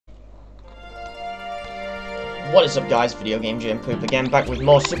What is up, guys? Video Game Jam Poop again, back with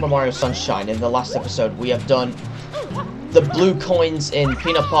more Super Mario Sunshine. In the last episode, we have done the blue coins in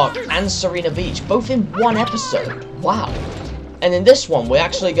Peanut Park and Sirena Beach, both in one episode. Wow. And in this one, we're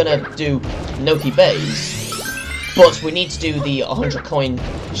actually gonna do Noki Bays, but we need to do the 100 coin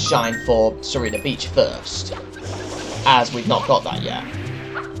shine for Sirena Beach first, as we've not got that yet,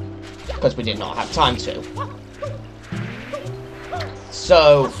 because we did not have time to.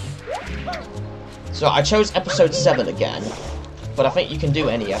 So I chose episode 7 again, but I think you can do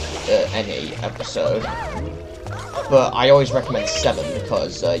any episode. But I always recommend 7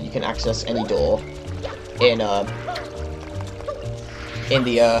 because you can access any door in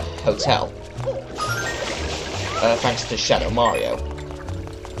the hotel, thanks to Shadow Mario.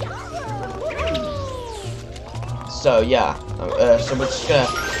 So yeah, so we're just gonna.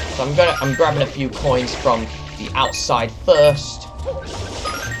 So I'm grabbing a few coins from the outside first.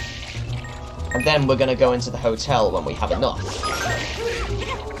 And then we're gonna go into the hotel when we have enough,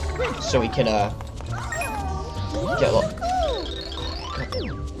 so we can get a lot.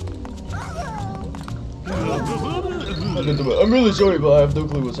 I'm really sorry, but I have no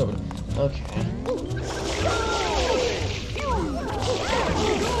clue what's happening. Okay.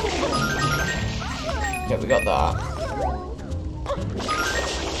 Okay, we got that.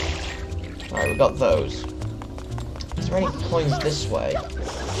 Alright, we got those. Is there any coins this way?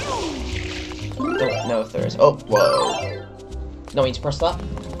 Don't know if there is. Oh, whoa. No need to press that.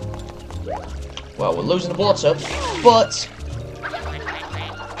 Well, we're losing the water, but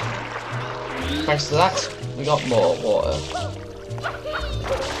thanks to that, we got more water.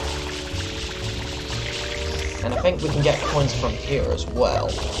 And I think we can get coins from here as well.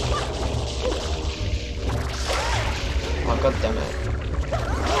 Oh, god damn it.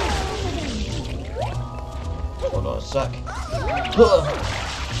 Hold on a sec.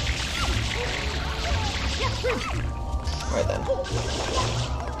 Right then.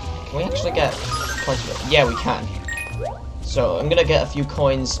 Can we actually get coins from it? Yeah, we can. So I'm gonna get a few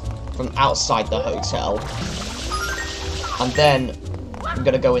coins from outside the hotel, and then I'm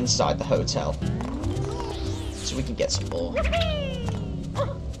gonna go inside the hotel so we can get some more. I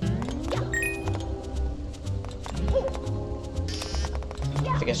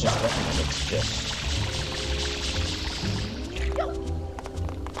think it's just recommended to just.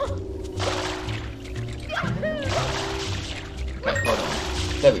 Okay, hold on.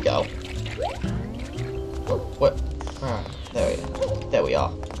 There we go. What? Ah, there we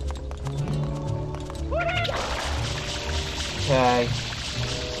are. Okay.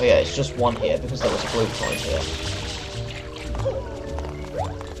 Oh yeah, it's just one here because there was a blue coin here.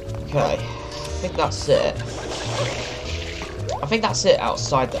 Okay, I think that's it. I think that's it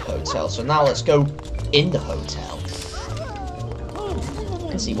outside the hotel. So now let's go in the hotel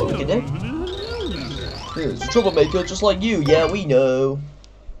and see what we can do. It's a troublemaker just like you, yeah, we know.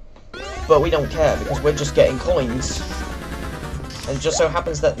 But we don't care because we're just getting coins. And it just so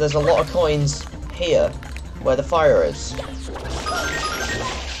happens that there's a lot of coins here where the fire is.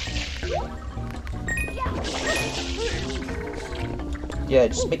 Yeah,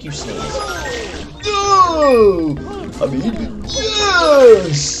 just make you sneeze. No! I mean,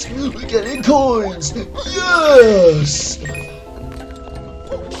 yes! We're getting coins! Yes!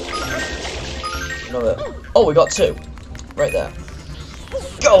 Another. Oh, we got 2. Right there.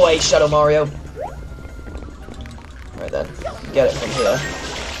 Go away, Shadow Mario! Right then. Get it from here.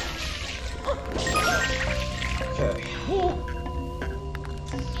 Okay.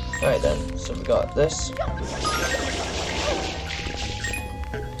 Right then. So we got this.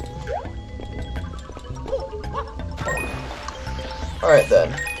 Alright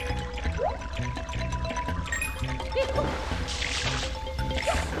then.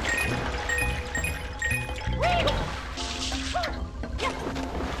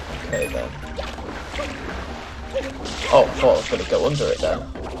 Okay then. Oh, I thought I was going to go under it then.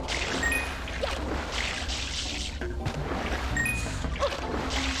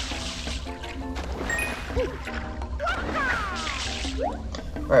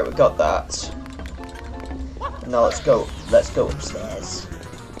 Right, we got that. Now let's go upstairs.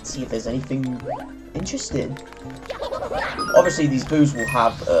 See if there's anything interesting. Obviously these boos will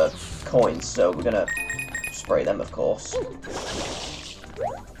have coins, so we're gonna spray them, of course.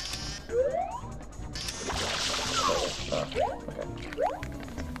 Okay.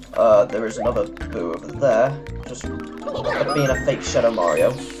 There is another boo over there, just being a fake Shadow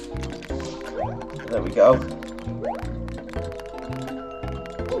Mario. There we go.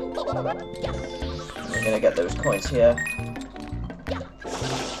 We're gonna get those coins here.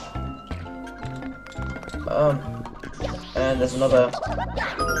 And there's another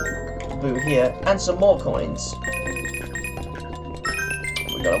boo here, and some more coins.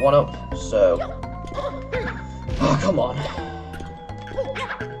 We got a 1-up, so... Oh, come on.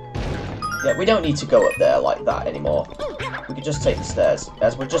 Yeah, we don't need to go up there like that anymore. We could just take the stairs,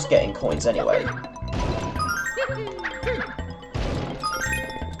 as we're just getting coins anyway.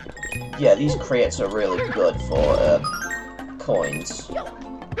 Yeah, these crates are really good for coins.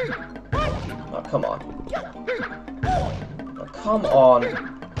 Oh, come on. Oh, come on.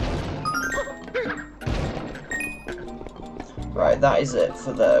 Right, that is it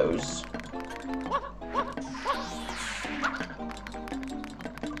for those.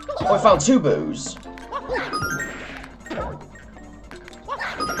 Oh, I found 2 boos.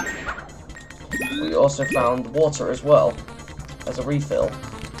 We also found water as well, as a refill.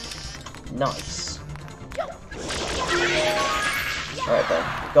 Nice. Alright then,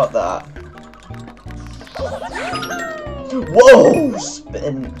 got that. Whoa!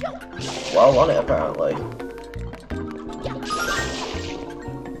 Spitting well on it, apparently.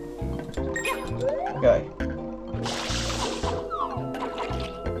 Okay.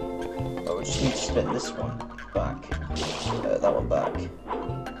 Oh, we just need to spin this one back. That one back.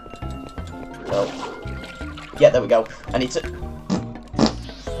 Nope. Yeah, there we go. I need to...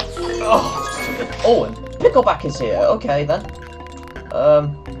 Oh, and Pickleback is here. Okay, then.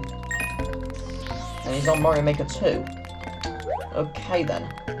 And he's on Mario Maker 2. Okay, then.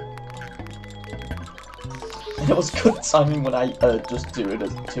 It was good timing when I just do it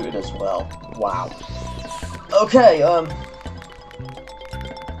as well. Wow. Okay,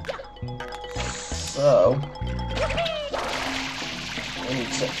 so we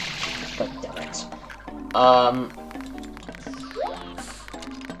need to... Oh, damn it.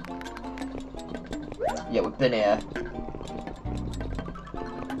 Yeah, we've been here.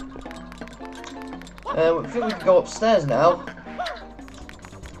 I think we can go upstairs now.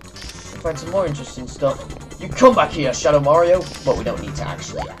 Find some more interesting stuff. You come back here, Shadow Mario! But we don't need to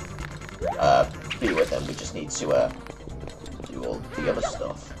actually be with him. We just need to do all the other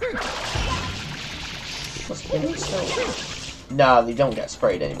stuff. Must have been still. No, they don't get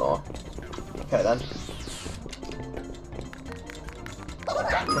sprayed anymore. Okay then.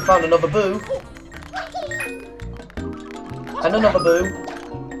 We found another boo. And another boo.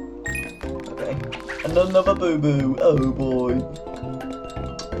 Okay. And another boo-boo. Oh boy.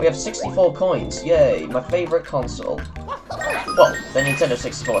 We have 64 coins. Yay, my favourite console. Well, the Nintendo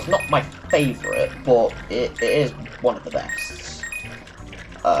 64 is not my favourite, but it is one of the best.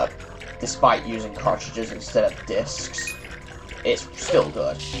 Despite using cartridges instead of discs, it's still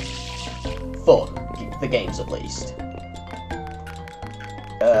good. Fun. The games, at least.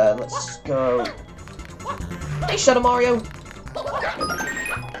 Let's go... Hey, Shadow Mario!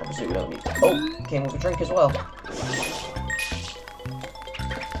 Obviously we don't need to... Oh, came with a drink as well.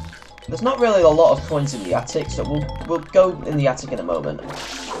 There's not really a lot of coins in the attic, so we'll go in the attic in a moment.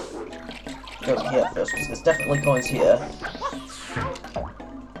 Go here first, because there's definitely coins here.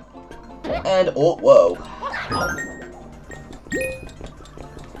 And, oh, whoa.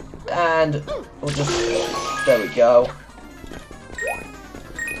 And we'll just... There we go.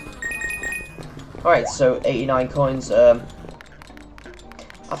 Alright, so 89 coins. I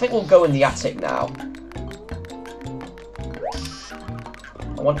think we'll go in the attic now.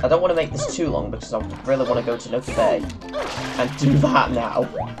 I don't want to make this too long because I really want to go to Noki Bay and do that now.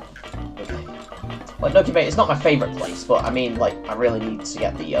 Okay. Like, Noki Bay is not my favourite place, but I mean, like, I really need to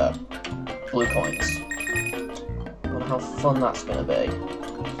get the blue coins. I wonder how fun that's going to be.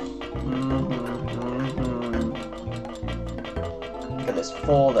 Look at this,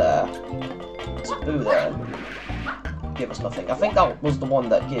 4 there. There's a boo there. Give us nothing. I think that was the one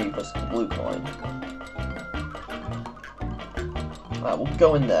that gave us the blue coin. Alright, we'll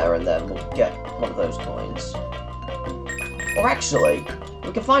go in there and then we'll get one of those coins. Or actually,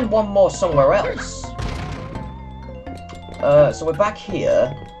 we can find one more somewhere else. So we're back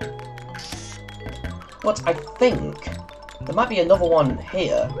here. But I think there might be another one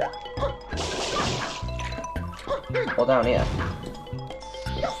here. Or down here.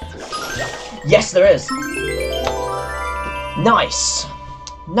 Yes, there is! Nice!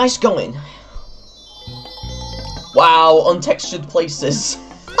 Nice going. Wow, untextured places.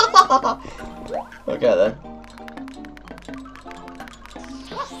 Okay then.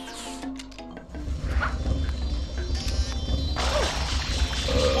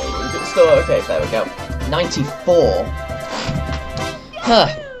 Still okay, there we go. 94. Huh.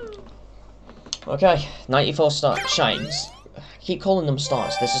 Okay, 94 shines. I keep calling them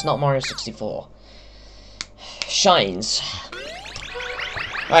stars. This is not Mario 64. Shines.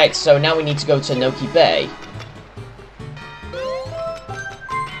 Alright, so now we need to go to Noki Bay.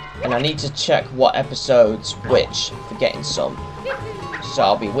 And And I need to check what episodes which. Forgetting some. So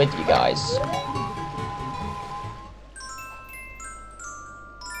I'll be with you guys.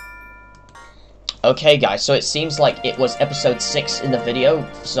 Okay guys, so it seems like it was episode 6 in the video,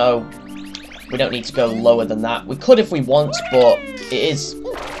 so we don't need to go lower than that. We could if we want, but it is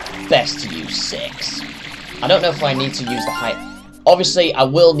best to use 6. I don't know if I need to use the high... Obviously, I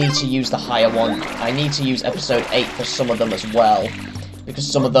will need to use the higher one. I need to use episode 8 for some of them as well, because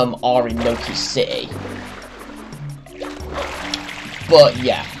some of them are in Noki City. But,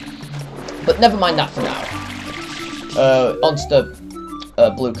 yeah. But never mind that for now. On to the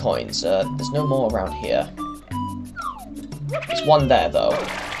blue coins. There's no more around here. There's one there, though.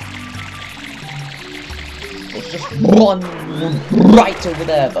 There's just one right over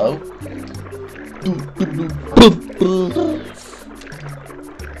there, though.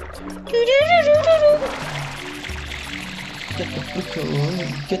 Get the blue coin.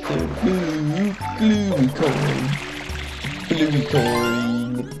 Get the blue coin. Blue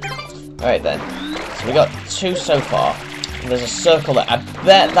coin. Alright then. So we got 2 so far. And there's a circle there. I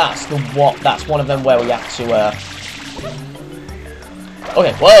bet that's that's one of them where we have to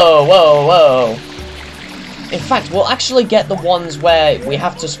Okay, whoa. In fact, we'll actually get the ones where we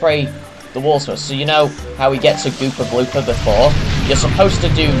have to spray the walls first. So you know how we get to Gooper Blooper before? You're supposed to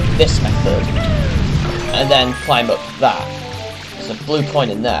do this method. And then climb up that. There's a blue coin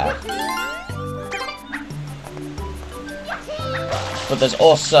in there. But there's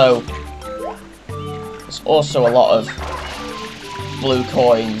also a lot of blue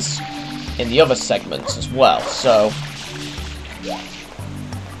coins in the other segments as well, so...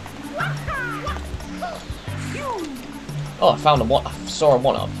 Oh, I found I saw a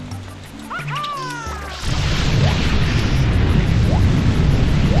 1-up.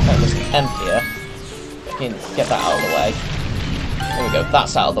 Okay, there's an M here. We can get that out of the way. There we go,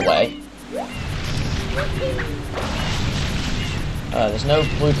 that's out of the way. There's no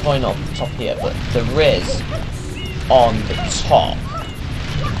blue coin on top here, but there is on the top.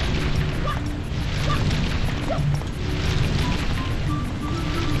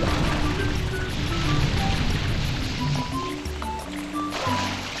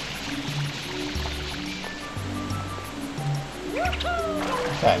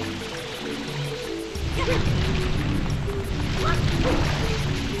 Okay.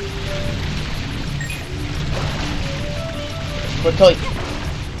 Quickly.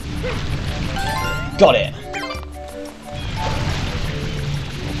 Got it.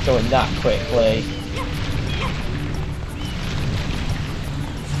 Going that quickly.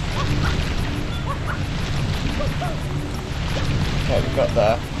 Okay, we got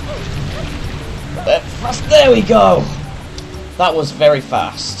there. There we go! That was very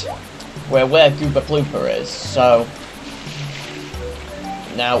fast. We're where Gooper Blooper is, so...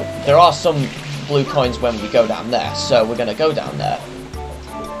 Now, there are some blue coins when we go down there, so we're gonna go down there.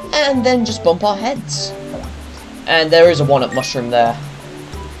 And then just bump our heads. And there is a 1-up mushroom there.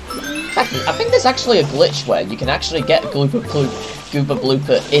 In fact, I think there's actually a glitch where you can actually get Gooper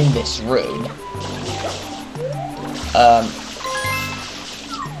Blooper in this room. And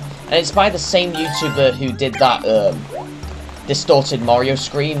it's by the same YouTuber who did that distorted Mario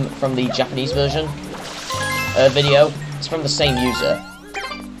scream from the Japanese version video. It's from the same user.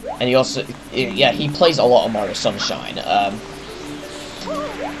 And he also, yeah, he plays a lot of Mario Sunshine.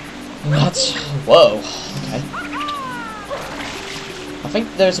 Whoa, okay. I think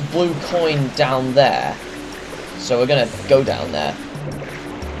there's a blue coin down there. So we're gonna go down there.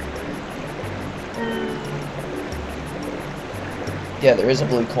 Yeah, there is a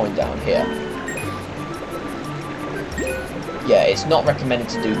blue coin down here. Yeah, it's not recommended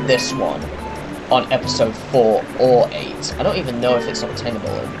to do this one on episode 4 or 8. I don't even know if it's obtainable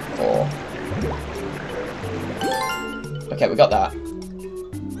in 4. Okay, we got that.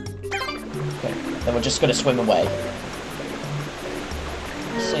 Okay, then we're just gonna swim away.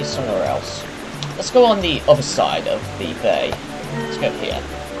 Let's say somewhere else. Let's go on the other side of the bay. Let's go here.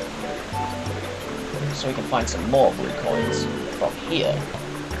 So we can find some more blue coins from here.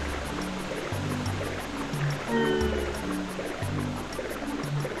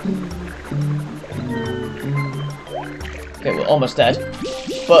 Okay, we're almost dead,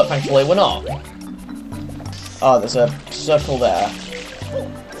 but thankfully we're not. Oh, there's a circle there.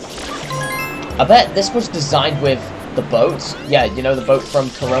 I bet this was designed with the boat. Yeah, you know the boat from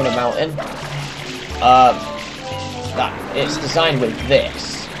Corona Mountain? It's designed with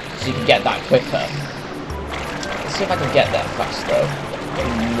this, so you can get that quicker. Let's see if I can get there fast, though.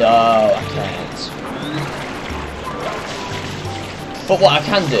 No, I can't. But what I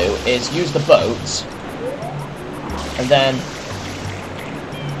can do is use the boat, and then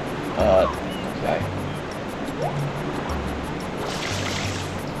Okay.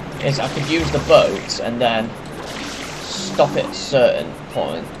 Is I could use the boat and then stop at certain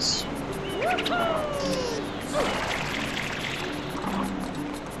points.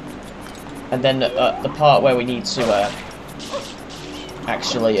 And then the part where we need to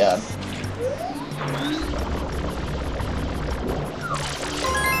actually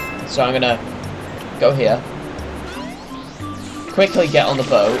so I'm gonna go here, quickly get on the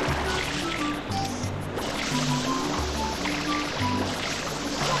boat,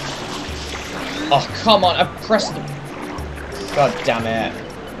 oh come on, I pressed the, god damn it,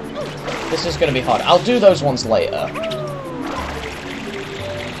 this is gonna be hard. I'll do those ones later.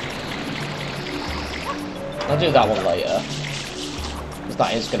 I'll do that one later, because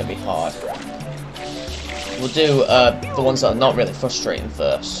that is going to be hard. We'll do the ones that are not really frustrating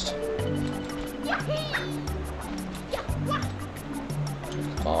first.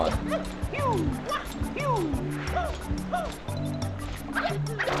 Come on.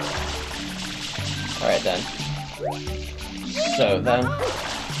 Alright then. So then...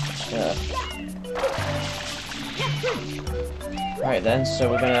 Alright then, so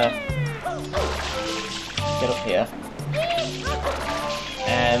we're gonna... get up here.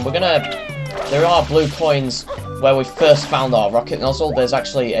 And we're gonna... There are blue coins where we first found our rocket nozzle. There's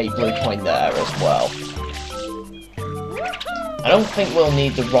actually a blue coin there as well. I don't think we'll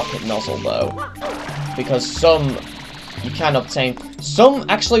need the rocket nozzle though, because some you can obtain. Some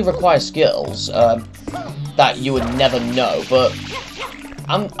actually require skills that you would never know, but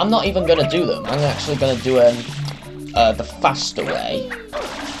I'm not even gonna do them. I'm actually gonna do the faster way.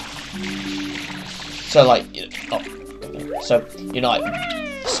 So like, so you know, like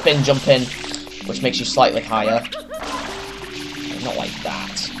spin jumping, which makes you slightly higher. Not like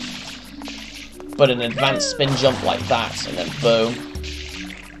that, but an advanced spin jump like that, and then boom.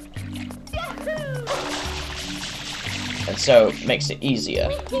 And so it makes it easier.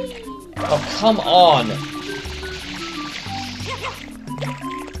 Oh come on!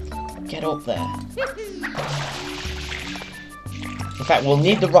 Get up there. In fact, we'll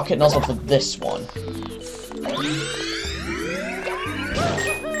need the rocket nozzle for this one.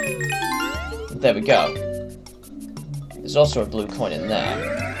 There we go. There's also a blue coin in there,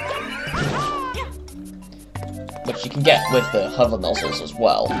 which you can get with the hover nozzles as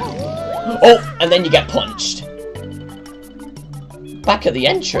well. Oh, and then you get punched. Back at the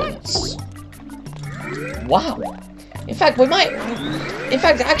entrance. Wow. In fact, we might... In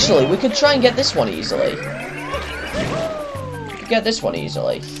fact, actually, we could try and get this one easily. Get this one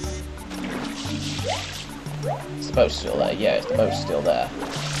easily. Is the boat still there? Yeah, the boat's still there.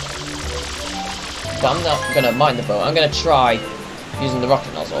 But I'm not gonna mind the boat. I'm gonna try using the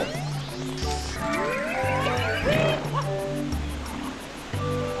rocket nozzle.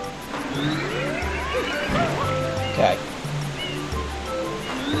 Okay.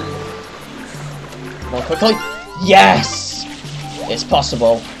 More quickly. Yes! It's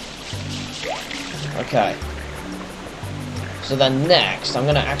possible. Okay. So then next, I'm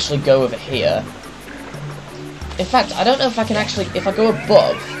gonna actually go over here. In fact, I don't know if I can actually, if I go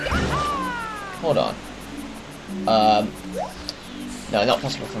above. Hold on. No, not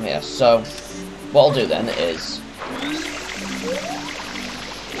possible from here. So, what I'll do then is,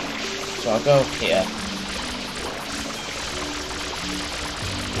 so I'll go here.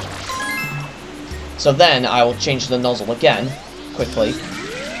 So then I will change the nozzle again, quickly.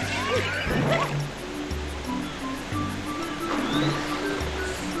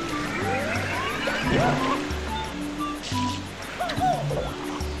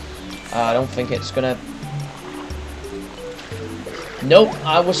 I don't think it's gonna... Nope,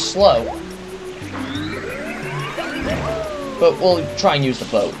 I was slow. But we'll try and use the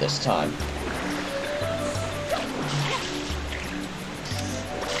boat this time.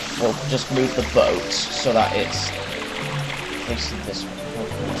 We'll just move the boat so that it's facing this way.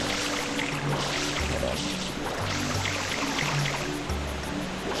 Hold on.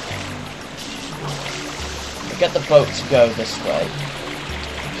 We'll get the boat to go this way.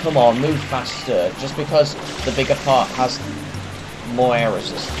 Come on, move faster. Just because the bigger part has more air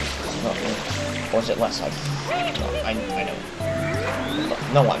resistance. Or is it less? No, I know.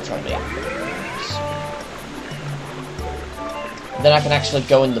 Know what I'm trying to make. Then I can actually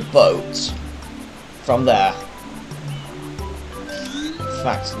go in the boat from there. In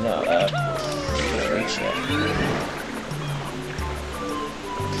fact, no, I can't reach it.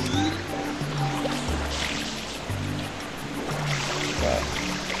 Okay.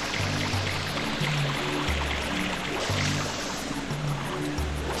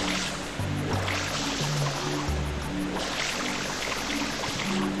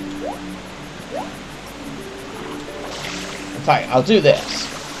 In fact, I'll do this.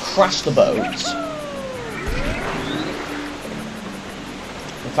 Crash the boat.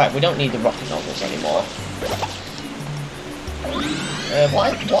 In fact, we don't need the rocket nozzles anymore.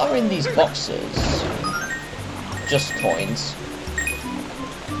 What are in these boxes? Just coins.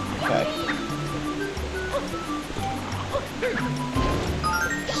 Okay.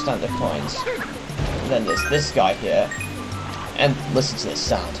 Just standard coins. And then there's this guy here. And listen to this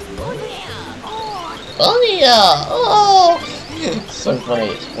sound. Oh yeah! Oh! So funny.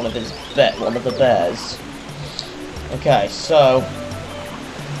 It's one of the bears. Okay, so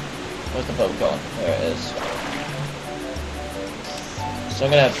where's the boat gone? There it is. So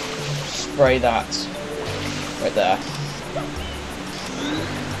I'm gonna spray that right there.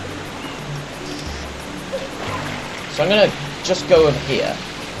 So I'm gonna just go over here.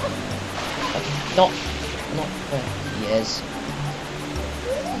 Not where he is.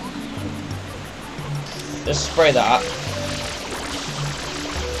 Just spray that.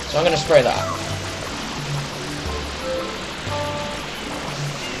 So I'm gonna spray that.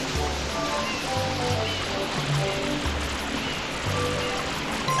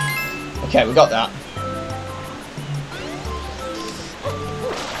 Okay, we got that.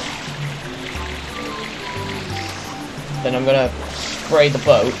 Then I'm gonna spray the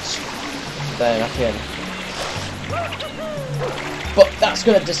boat. Then I can... But that's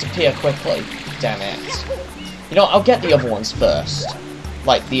gonna disappear quickly. Damn it. You know, I'll get the other ones first.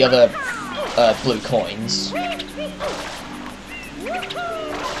 Like the other blue coins.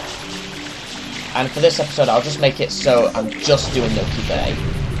 And for this episode, I'll just make it so I'm just doing Noki Bay.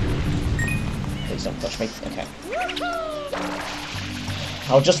 Please don't push me. Okay.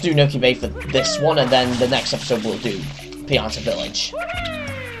 I'll just do Noki Bay for this one, and then the next episode we'll do Pianta Village.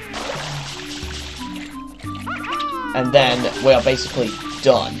 And then we are basically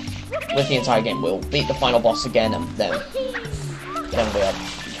done with the entire game. We'll beat the final boss again, and then we are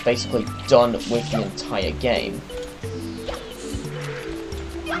basically done with the entire game.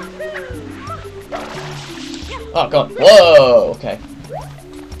 Oh god. Whoa! Okay.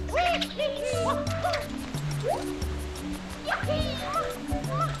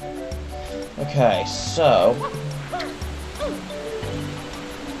 Okay, so...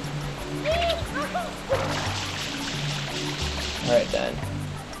 Alright then.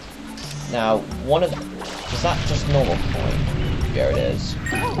 Now, one of the... Is that just normal coin? Here it is.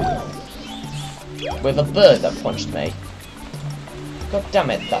 With a bird that punched me. God damn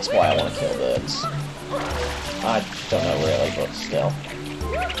it, that's why I want to kill birds. I don't know really, but still.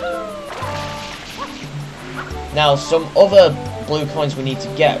 Now, some other blue coins we need to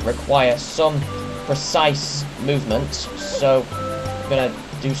get require some precise movement, so I'm gonna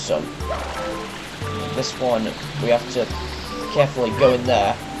do some. This one, we have to carefully go in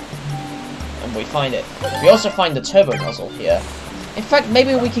there, and we find it. We also find the turbo nozzle here. In fact,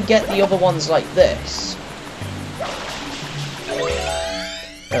 maybe we could get the other ones like this.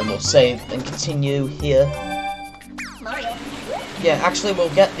 And we'll save and continue here. Yeah, actually,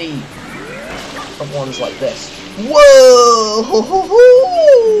 we'll get the other ones like this. Whoa!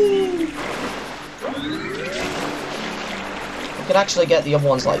 We could actually get the other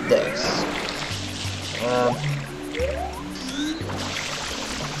ones like this.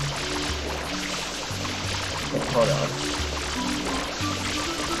 Hold on.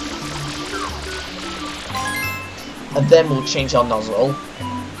 And then we'll change our nozzle.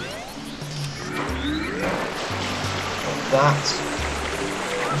 Like that.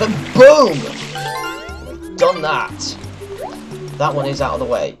 Then boom! We've done that. That one is out of the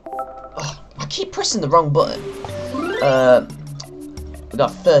way. Ugh, I keep pressing the wrong button. We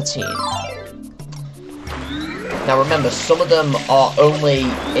got 13. Now remember, some of them are only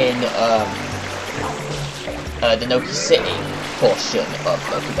in the Noki City portion of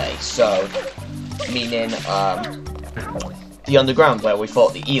Noki Bay, so meaning the underground where we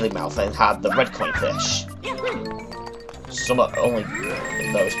fought the Ely Mouth and had the red coin fish. Some are only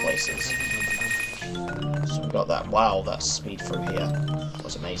in those places. So we got that. Wow, that speed through here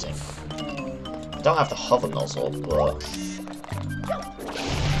was amazing. I don't have the hover nozzle, but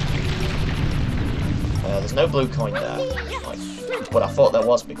there's no blue coin there. But I thought there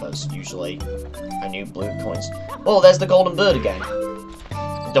was because usually I knew blue coins. Oh, there's the golden bird again.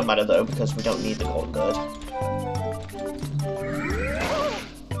 It don't matter though because we don't need the golden bird.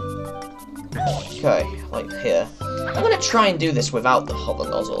 Okay, like here. I'm gonna try and do this without the hover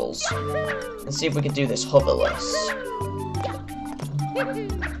nozzles. And see if we can do this hoverless.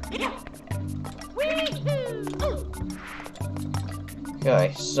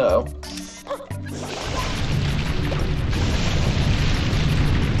 Okay, so...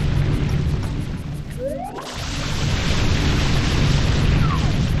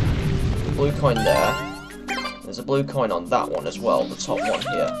 coin there. There's a blue coin on that one as well, the top one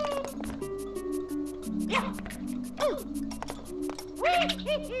here.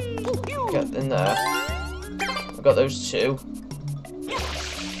 Get in there. I've got those two.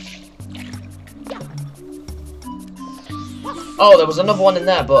 Oh, there was another one in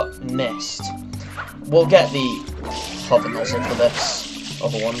there, but missed. We'll get the hover nozzle for this.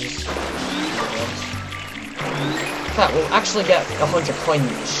 Other ones. In fact, we'll actually get 100 coin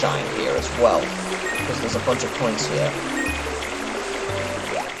shine here as well, because there's a bunch of coins here.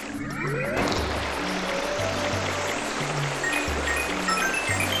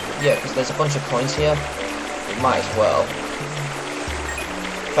 Yeah, because there's a bunch of coins here. We might as well.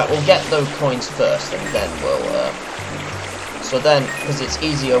 In fact, we'll get those coins first, and then we'll, so then, because it's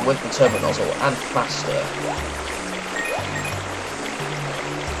easier with the turbo nozzle and faster.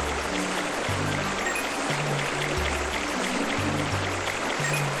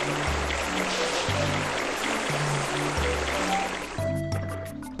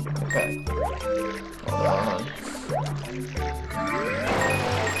 Okay. Hold on.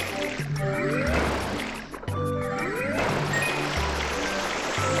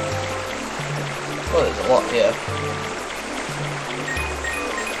 Oh, there's a lot here.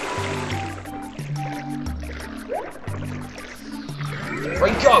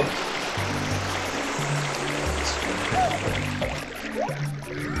 Free go!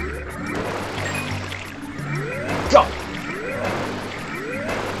 Go!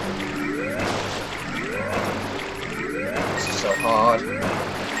 This is so hard.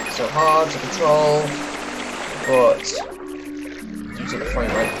 So hard to control, but due to the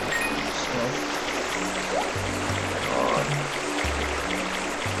frame rate.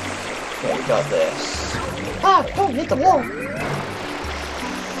 Okay, we got this. Ah! Don't hit the wall!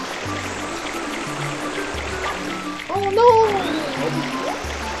 Oh no!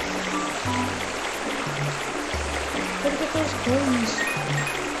 Gotta get those coins.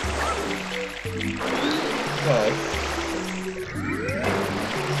 Okay.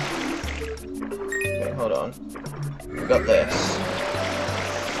 Okay, hold on. We got this.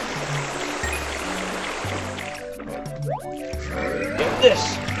 Get this!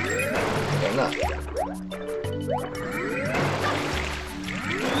 Get that.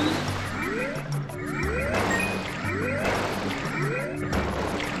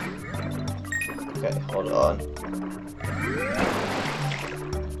 Okay, hold on.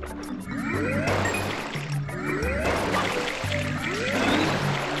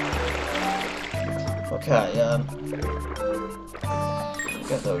 Okay,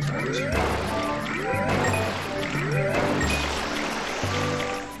 get those ones.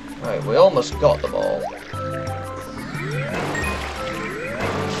 Right, we almost got them all.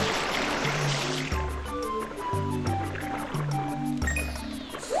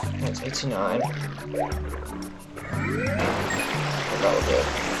 That's 89. That'll do.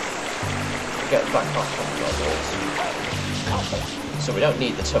 Get back off the nozzles. So we don't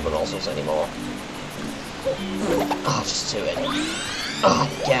need the turbo nozzles anymore. Oh, just do it. Oh,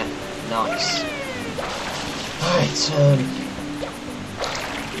 again. Nice. Alright,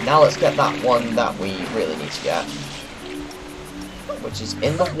 now let's get that one that we really need to get. Which is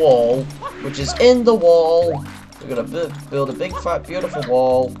in the wall. Which is in the wall. We're gonna build a big, fat, beautiful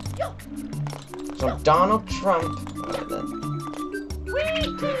wall. So Donald Trump. Alright then.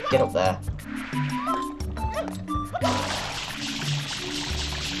 Get up there.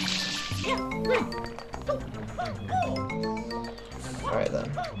 Alright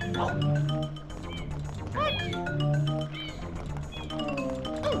then.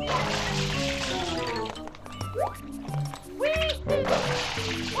 Right then.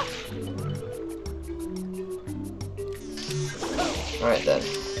 Alright then.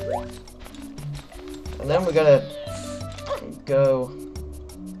 And then we're gonna go.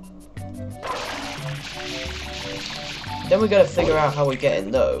 Then we gotta figure out how we get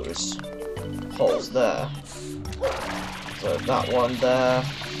in those holes there. So that one there.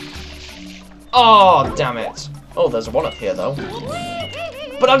 Oh, damn it. Oh, there's one up here though.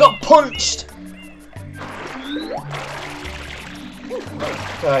 But I got punched!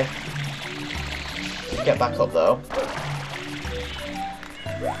 Okay. Get back up though.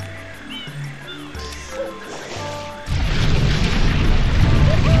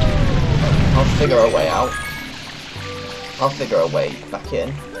 I'll figure a way out. I'll figure a way back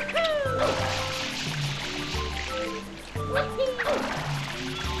in.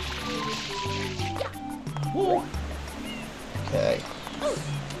 Okay.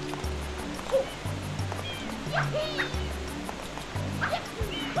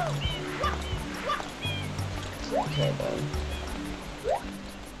 Okay then.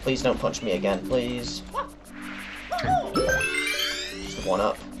 Please don't punch me again, please. Just one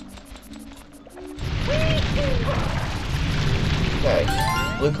up. Okay,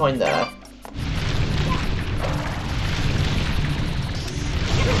 blue coin there.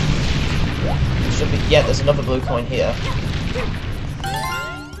 Should be, yeah, there's another blue coin here.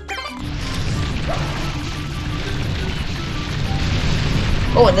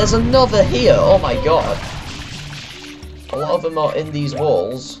 Oh, and there's another here. Oh my god. A lot of them are in these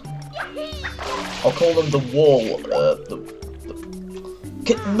walls. I'll call them the wall.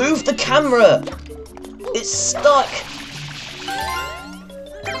 Move the camera! It's stuck!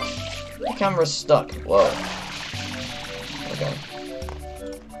 The camera's stuck. Whoa. Okay.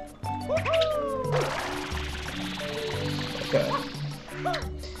 Okay.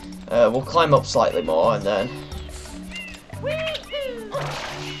 We'll climb up slightly more and then...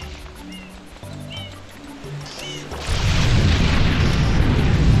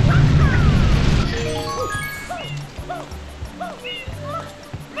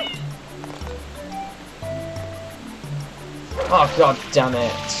 Oh god damn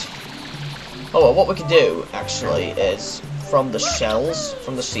it. Oh well, what we can do actually is from the shells,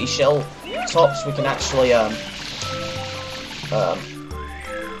 from the seashell tops, we can actually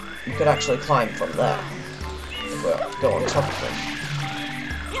we could actually climb from there. We'll go on top of them.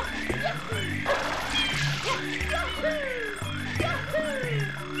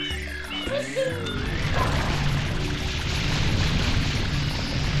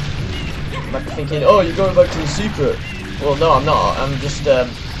 You might be thinking, oh, you're going back to the secret. Well, no, I'm not. I'm just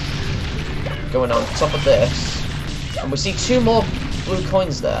going on top of this. And we see two more blue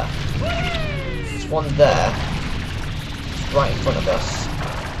coins there. There's one there, right in front of us.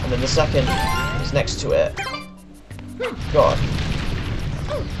 And then the second is next to it. God.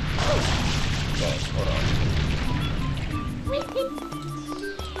 Okay, hold on.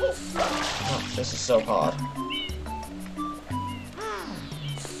 Oh, this is so hard.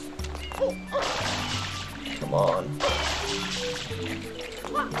 Come on.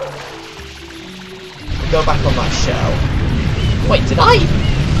 Go back on that shell. Wait, did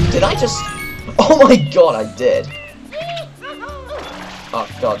I just... Oh my god, I did. Oh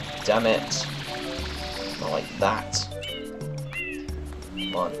god damn it. Not like that.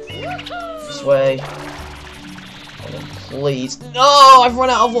 Come on. This way. And then please. No! I've run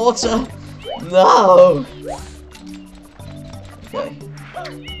out of water! No! Okay.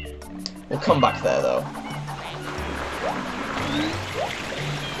 We'll come back there though.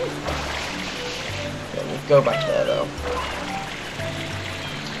 Okay, we'll go back there though.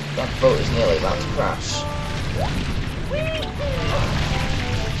 That boat is nearly about to crash.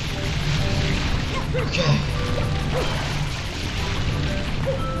 Okay.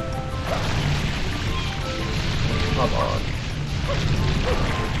 Come on.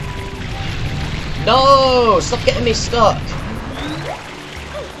 No! Stop getting me stuck!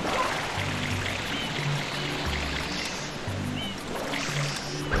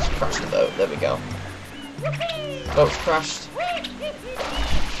 Let's crash the boat. There we go. Boat's crashed.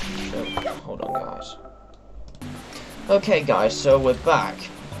 Hold on, guys. Okay, guys, so we're back.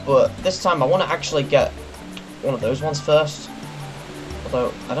 But this time I want to actually get one of those ones first.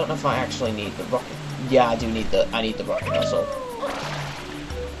 Although, I don't know if I actually need the rocket. Yeah, I need the rocket nozzle.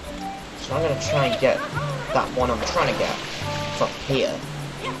 So I'm going to try and get that one I'm trying to get from here.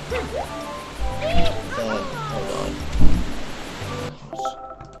 Then, hold on.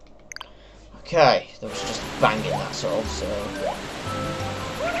 Okay, that was just banging, that's all, so...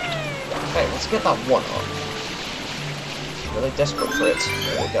 Okay, let's get that one on. Really desperate for it.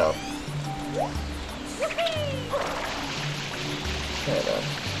 There we go. Okay then.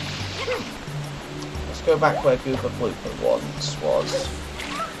 Let's go back where Gooper Blooper once was.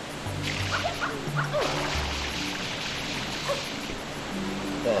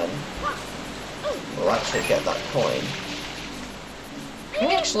 Then we'll actually get that coin. Can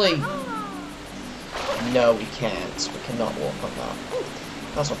we actually... No, we can't. We cannot walk on that.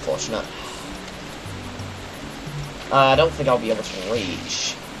 That's unfortunate. I don't think I'll be able to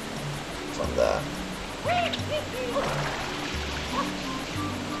reach from there.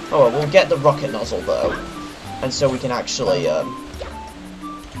 Oh well, we'll get the rocket nozzle though, and so we can actually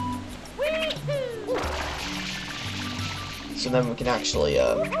so then we can actually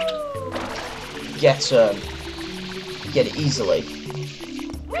get it easily.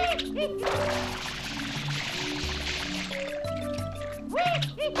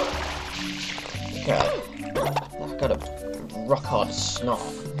 Okay. I've got a rock hard snot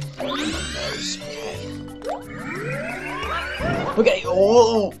in my nose. Okay. Okay.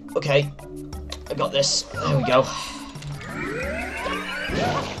 Oh. Okay. I got this. There we go.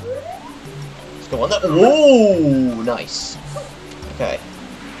 Let's go on that. Whoa! Nice. Okay.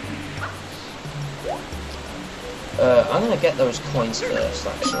 I'm gonna get those coins first,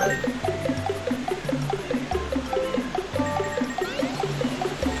 actually.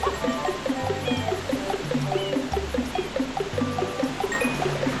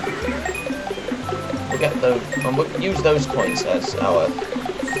 We'll get those, and we'll use those coins as our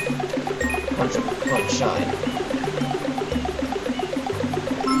 100 point shine.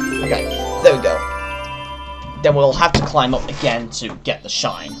 Okay, there we go. Then we'll have to climb up again to get the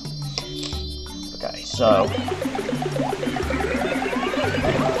shine. Okay, so...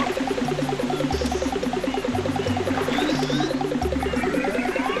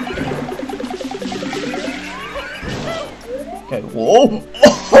 Okay, whoa!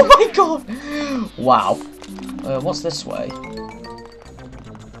 Oh my god! Wow. What's this way?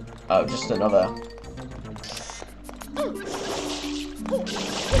 Oh, just another...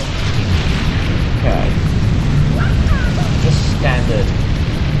 Okay. Just standard.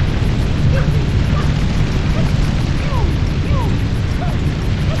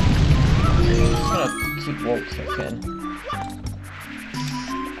 Just gonna keep wall kicking.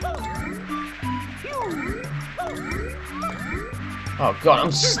 Oh god,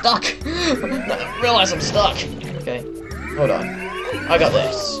 I'm stuck! I realize I'm stuck! Okay, hold on. I got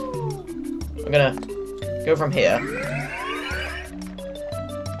this. I'm gonna go from here.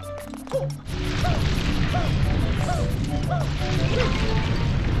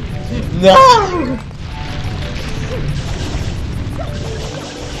 No!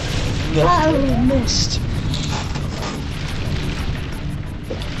 No, missed!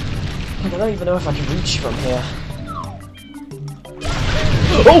 I don't even know if I can reach from here.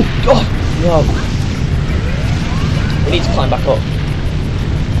 Oh god! No! We need to climb back up.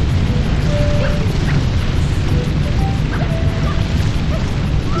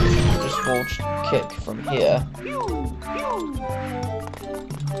 Just wall kick from here.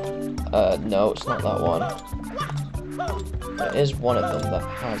 No, it's not that one. There is one of them that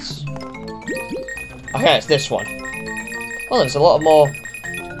has... Okay, it's this one. Well, there's a lot more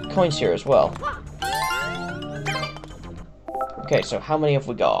coins here as well. Okay, so how many have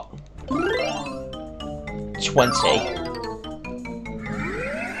we got? 20.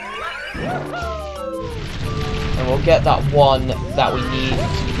 And we'll get that one that we need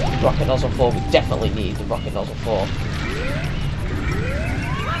rocket nozzle for. We definitely need the rocket nozzle for.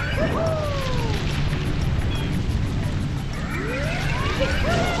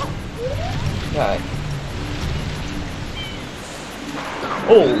 Okay.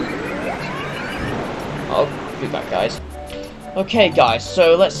 Oh! I'll be back, guys. Okay, guys,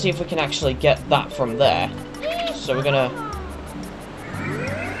 so let's see if we can actually get that from there. So we're gonna...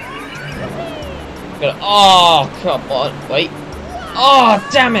 Oh, come on, wait. Oh,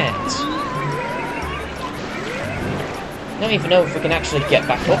 damn it! I don't even know if we can actually get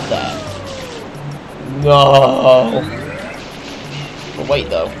back up there. No! But wait,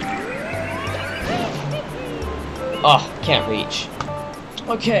 though. Oh, can't reach.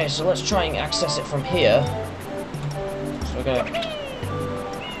 Okay, so let's try and access it from here. So we're gonna...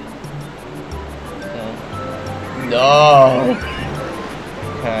 No!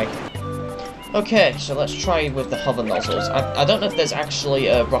 Okay. Okay, so let's try with the hover nozzles. I don't know if there's actually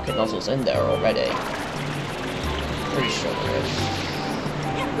rocket nozzles in there already. Pretty sure there is.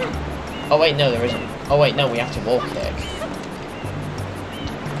 Oh wait, no, there isn't. Oh wait, no, we have to wall kick.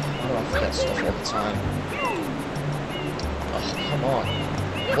 Why do I forget stuff all the time? Oh, come on.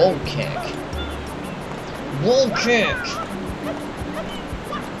 Wall kick. Wall kick!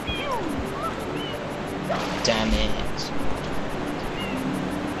 Damn it.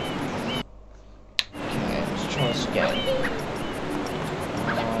 Okay, let's try this again.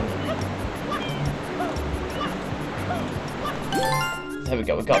 There we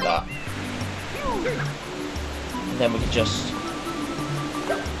go, we got that. And then we can just...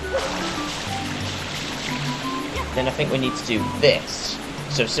 Then I think we need to do this.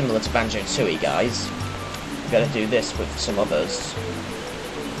 So similar to Banjo-Tooie, guys. We've got to do this with some others.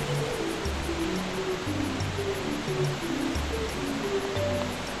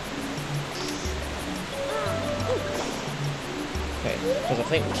 Okay, because I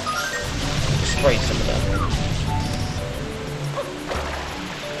think we'll spray some of them.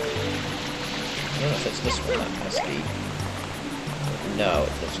 I don't know if it's this one that has the... No,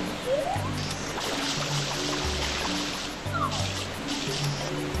 it doesn't.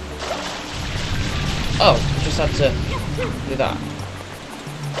 Oh, we just had to do that.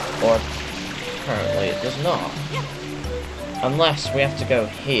 Or apparently it does not. Unless we have to go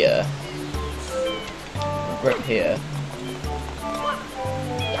here. Grip here.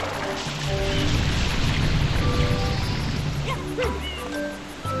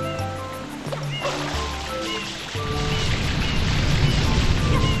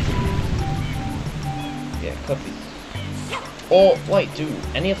 Could be. Or, wait, do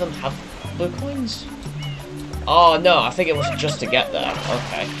any of them have blue coins? Oh, no, I think it was just to get there.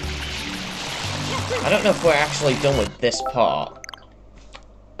 Okay. I don't know if we're actually done with this part.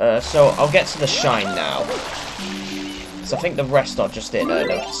 So, I'll get to the shine now. So I think the rest are just in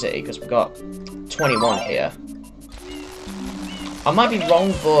Noki City, because we've got 21 here. I might be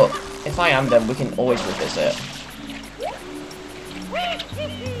wrong, but if I am, then we can always revisit.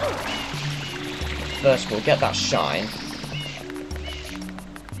 First, we'll get that shine.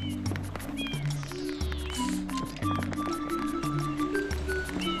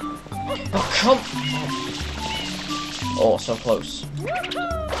 Oh, come on! Oh, so close.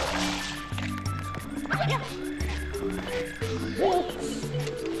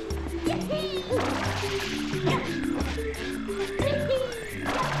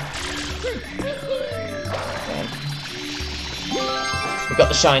 We've got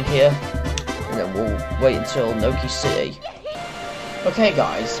the shine here, and then we'll wait until Noki City. Okay,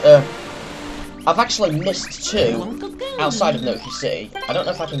 guys, I've actually missed 2 outside of Noki City. I don't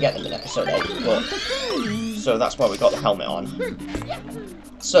know if I can get them in episode 8, but so that's why we got the helmet on.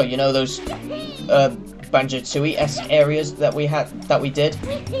 So you know those Banjo-Tooie-esque areas that we did?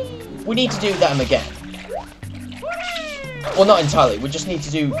 We need to do them again. Well, not entirely. We just need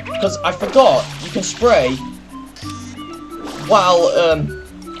to do, because I forgot you can spray while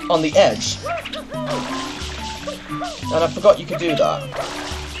on the edge, and I forgot you could do that.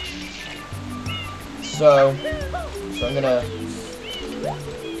 So I'm gonna.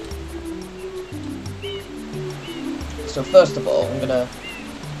 So first of all, I'm gonna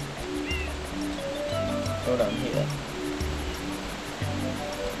go down here.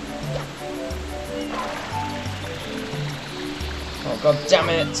 Oh, god damn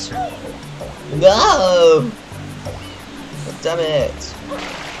it! No! God damn it!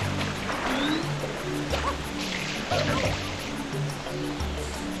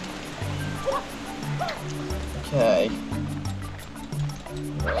 Okay.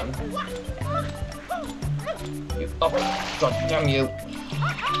 You, oh, god damn you!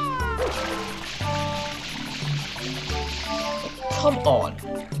 Come on!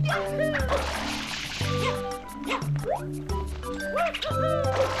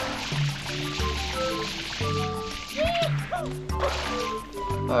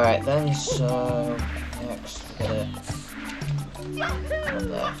 Alright then, so next we're gonna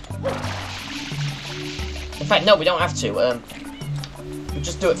there. In fact, no, we don't have to. We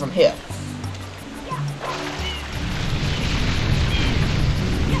just do it from here.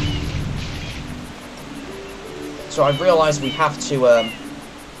 So I realised we have to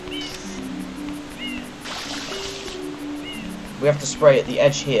spray at the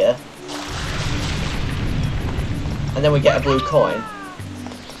edge here, and then we get a blue coin,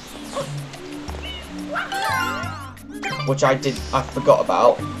 which I forgot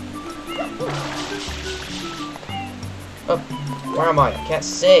about. Oh, where am I? I can't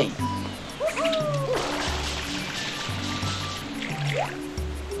see.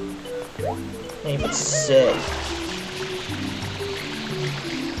 Can't even see.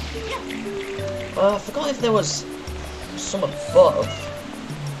 I forgot if there was some above.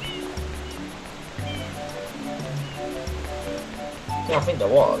 Yeah, I think there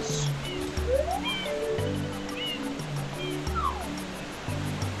was.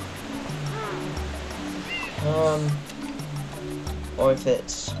 Or if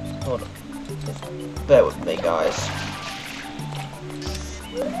it's... hold on. Bear with me, guys.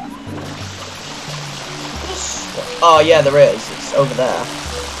 Oh, yeah, there is. It's over there.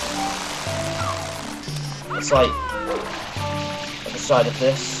 It's like at the side of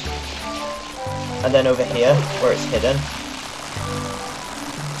this, and then over here where it's hidden.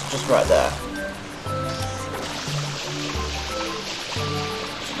 It's just right there.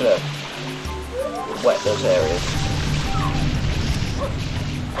 Just gonna wet those areas,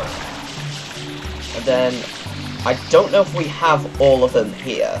 and then I don't know if we have all of them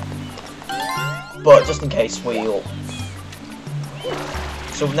here, but just in case we'll.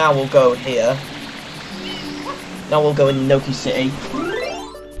 So now we'll go here. Now we'll go in Noki City.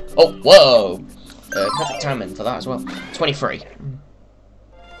 Oh, whoa! Perfect timing for that as well. 23.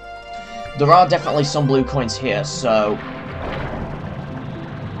 There are definitely some blue coins here, so...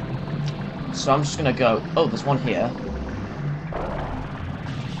 So I'm just gonna go... Oh, there's one here.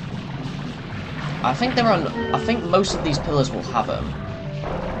 I think they're on... I think most of these pillars will have them.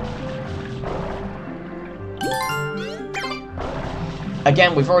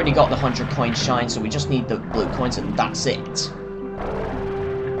 Again, we've already got the 100 coin shine, so we just need the blue coins and that's it.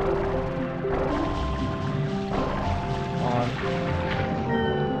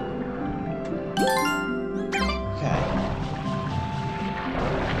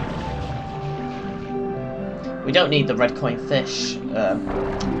 We don't need the red coin fish.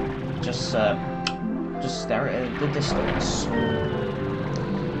 Just stare at it at the distance.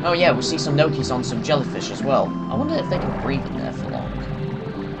 Oh yeah, we see some Nokis on some jellyfish as well. I wonder if they can breathe in there for long.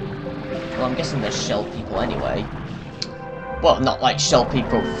 Well, I'm guessing they're shell people anyway. Well, not like shell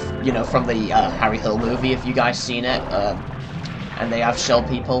people, you know, from the Harry Hill movie, if you guys seen it. And they have shell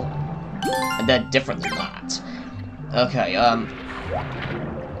people. And they're different than that. Okay, I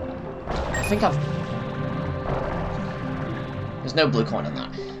think I've... There's no blue coin on that.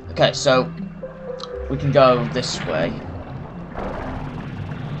 Okay, so we can go this way.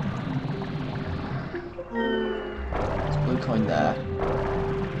 There's a blue coin there.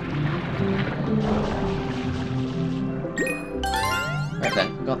 Right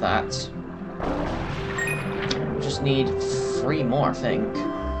then, we got that. We just need 3 more, I think.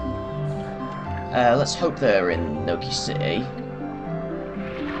 Let's hope they're in Noki City.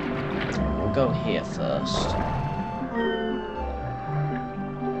 We'll go here first.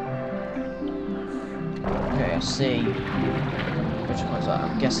 Okay, I see. Which one is that?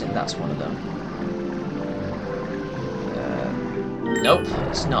 I'm guessing that's one of them. Nope,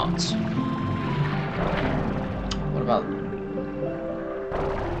 it's not. What about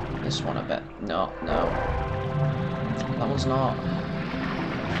this one? I bet. No, no. That one's not.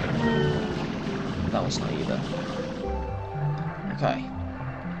 That one's not either. Okay.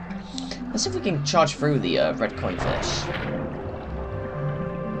 Let's see if we can charge through the red coin fish.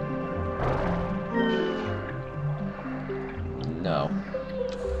 No.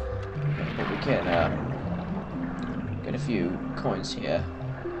 But we can get a few coins here.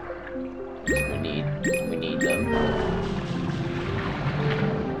 We need them.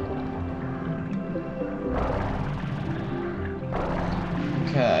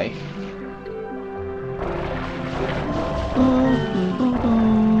 Okay.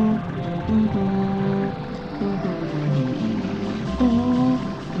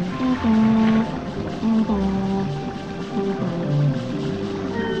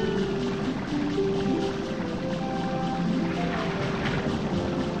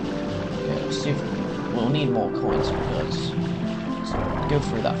 We'll need more coins because let's go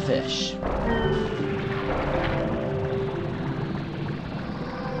through that fish.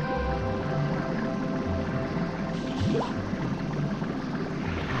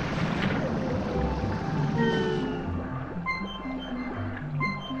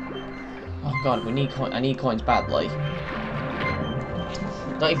 Oh god, we need I need coins badly.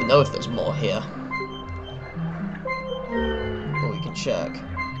 Don't even know if there's more here, but we can check.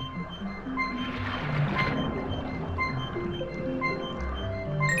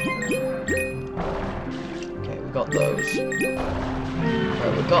 Okay, we got those.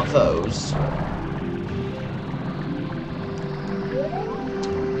 Right, we got those.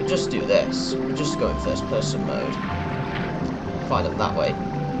 We just do this. We just go in first person mode. Find them that way.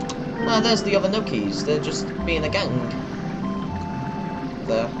 Ah, there's the other Nokis. They're just being a gang.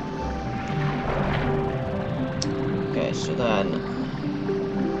 There. Okay, so then.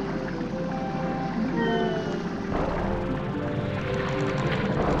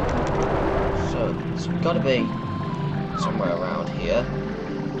 It's got to be somewhere around here.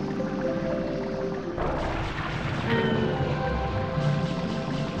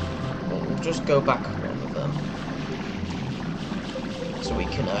 We'll just go back one of them, so we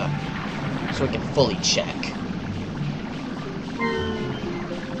can fully check.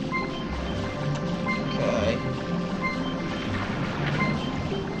 Okay.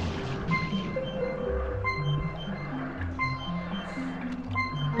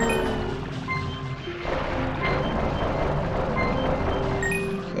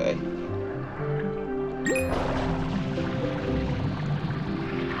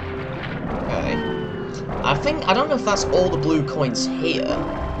 I don't know if that's all the blue coins here.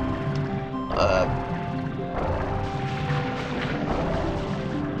 Okay.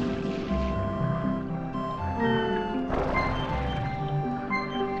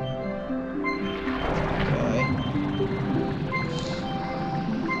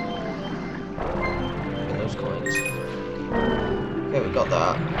 Get those coins. Okay, we got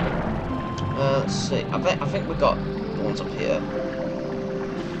that. Let's see. I think we got the ones up here.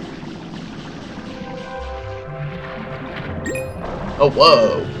 Oh,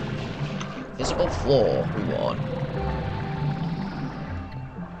 whoa! Visible floor, we won.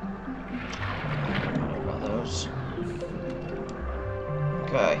 What about those?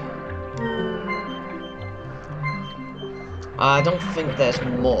 Okay. I don't think there's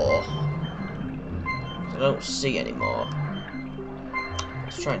more. I don't see any more.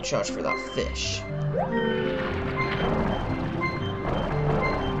 Let's try and charge for that fish.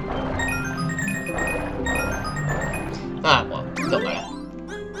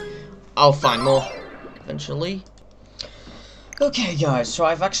 I'll find more eventually. Okay, guys, so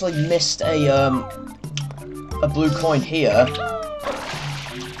I've actually missed a blue coin here.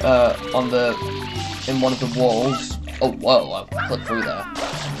 In one of the walls. Oh, whoa, I clicked through there.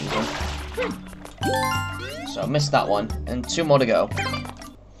 So I missed that one, and 2 more to go.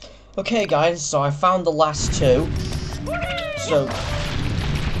 Okay, guys, so I found the last 2.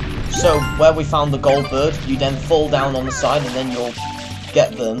 So where we found the gold bird, you then fall down on the side, and then you'll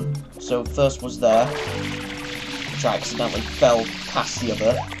get them. So first was there, which I accidentally fell past the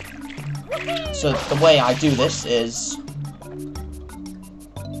other. So the way I do this is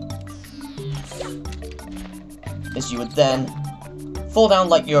you would then fall down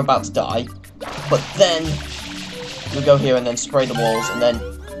like you're about to die, but then you go here and then spray the walls, and then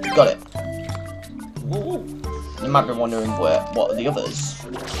got it. You might be wondering what are the others?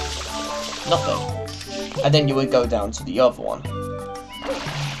 Nothing. And then you would go down to the other one.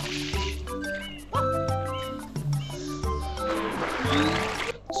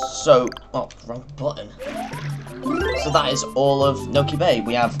 So, oh, wrong button. So that is all of Noki Bay.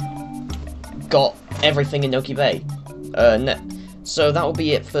 We have got everything in Noki Bay. So that will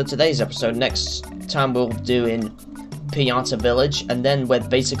be it for today's episode. Next time we'll do in Pianta Village, and then we're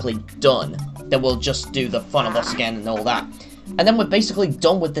basically done. Then we'll just do the fun of us again and all that. And then we're basically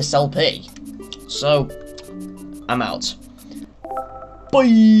done with this LP. So, I'm out.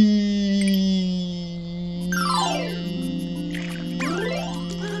 Bye!